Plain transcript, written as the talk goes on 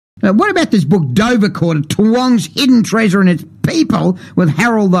What about this book, Dovercourt, Toowong's Hidden Treasure and Its People, with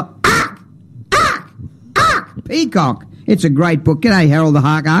Harold the Peacock? It's a great book. G'day, Harold the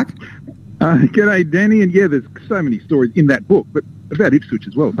Ark. G'day, Danny. And yeah, there's so many stories in that book, but about Ipswich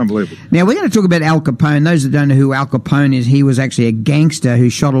as well. It's unbelievable. Now, we're going to talk about Al Capone. Those that don't know who Al Capone is, he was actually a gangster who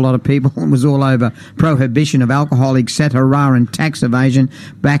shot a lot of people and was all over prohibition of alcohol, etc., and tax evasion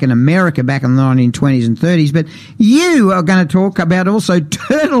back in America back in the 1920s and 30s. But you are going to talk about also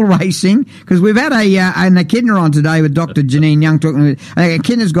turtle racing, because we've had an echidna on today with Dr. Janine Young talking. An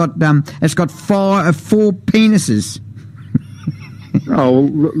echidna's got four penises. Oh,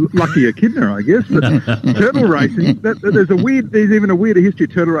 lucky echidna, I guess. But turtle racing, there's even a weirder history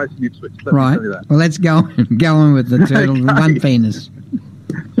of turtle racing in Ipswich. Right. Well, let's go on with the turtle with one penis.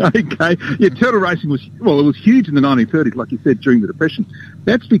 Okay. Yeah, turtle racing was huge in the 1930s, like you said, during the Depression.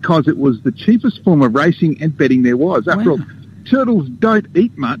 That's because it was the cheapest form of racing and betting there was. After all, turtles don't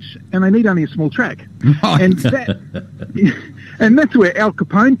eat much, and they need only a small track. Right. And that's where Al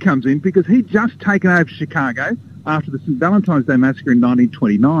Capone comes in, because he'd just taken over Chicago after the St. Valentine's Day Massacre in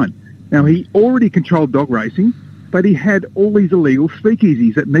 1929. Now, he already controlled dog racing, but he had all these illegal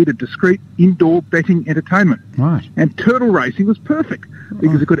speakeasies that needed discreet indoor betting entertainment. Right. And turtle racing was perfect,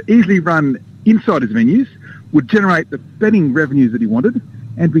 because it could easily run inside his venues, would generate the betting revenues that he wanted,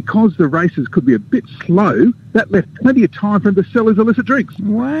 and because the races could be a bit slow, that left plenty of time for him to sell his illicit drinks.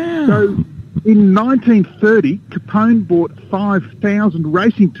 Wow. So in 1930, Capone bought 5,000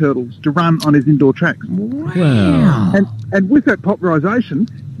 racing turtles to run on his indoor tracks. Wow. And with that popularisation,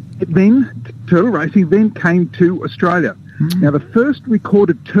 turtle racing then came to Australia. Now, the first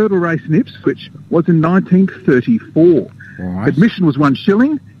recorded turtle race in Ipswich was in 1934. Right. Admission was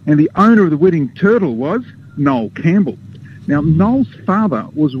 $1, and the owner of the winning turtle was Noel Campbell. Now, Noel's father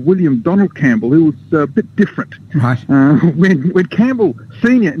was William Donald Campbell, who was a bit different. Right. When Campbell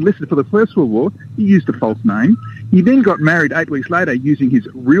Sr. enlisted for the First World War, he used a false name. He then got married 8 weeks later using his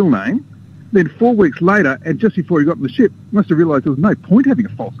real name. Then 4 weeks later, and just before he got on the ship, he must have realised there was no point having a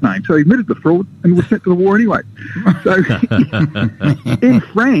false name. So he admitted the fraud and was sent to the war anyway. So in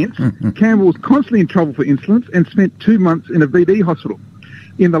France, Campbell was constantly in trouble for insolence and spent 2 months in a VD hospital.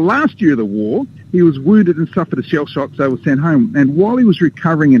 In the last year of the war, he was wounded and suffered a shell shock, so was sent home. And while he was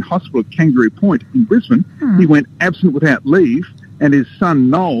recovering in hospital at Kangaroo Point in Brisbane, he went absent without leave, and his son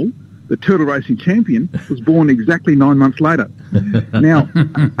Noel, the turtle racing champion, was born exactly 9 months later. Now,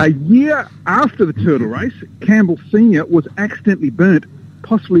 a year after the turtle race, Campbell Sr. was accidentally burnt,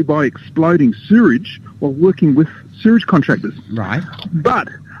 possibly by exploding sewage while working with sewage contractors. Right. But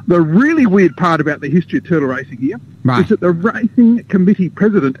the really weird part about the history of turtle racing here is that the racing committee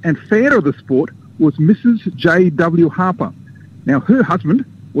president and founder of the sport was Mrs. J.W. Harper. Now, her husband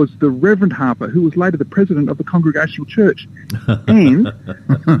was the Reverend Harper, who was later the president of the Congregational Church. And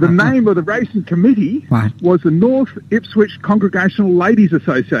the name of the racing committee was the North Ipswich Congregational Ladies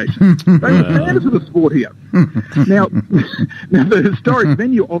Association. They were founders of the sport here. Now, the historic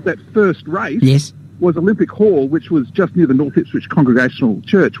venue of that first race was Olympic Hall, which was just near the North Ipswich Congregational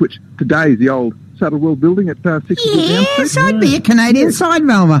Church, which today is the old Saddleworld building at 6 Yes, I'd be a Canadian side,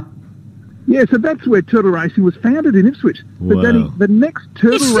 Velma. Yeah, so that's where turtle racing was founded in Ipswich. But Danny, the next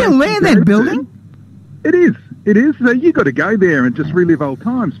turtle it's still there, that building? It is. So you got to go there and just relive old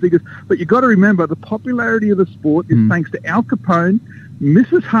times. But you got to remember, the popularity of the sport is thanks to Al Capone,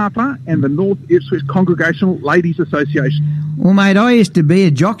 Mrs. Harper, and the North Ipswich Congregational Ladies Association. Well, mate, I used to be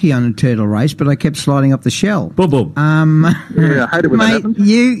a jockey on a turtle race, but I kept sliding up the shell. Boom, boom. Yeah, I hate it when that happens.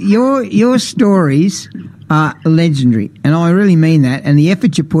 Your stories are legendary, and I really mean that. And the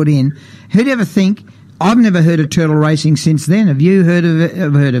effort you put in, who'd ever think? I've never heard of turtle racing since then. Have you heard of it?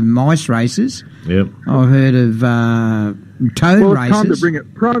 I've heard of mice races. Yep. I've heard of toad races. Time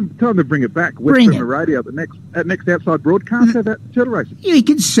to bring it back. Bremer Radio at next outside broadcast have that turtle racing. You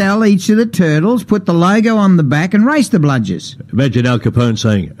could sell each of the turtles, put the logo on the back, and race the bludgers. Imagine Al Capone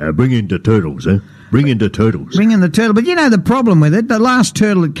saying, "Bring in the turtles, eh? Bring in the turtles." Bring in the turtle. But you know the problem with it, the last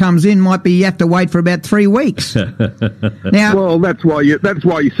turtle that comes in might be you have to wait for about 3 weeks. Now, well, that's why you're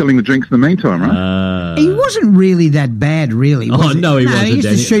selling the drinks in the meantime, right? He wasn't really that bad, really. Was no, he wasn't. He used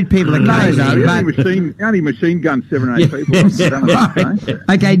to shoot people occasionally. He only machine gunned 7 or 8 people.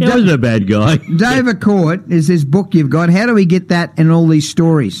 Okay, he wasn't a bad guy. Dovercourt is this book you've got. How do we get that and all these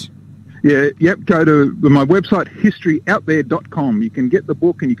stories? Yeah, go to my website, historyouthere.com. You can get the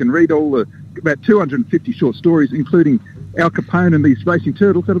book and you can read about 250 short stories, including Al Capone and these racing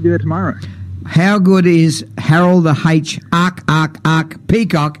turtles. That'll be there tomorrow. How good is Harold the H. Ark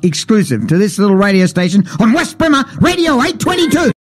Peacock exclusive to this little radio station on West Bremer Radio 822?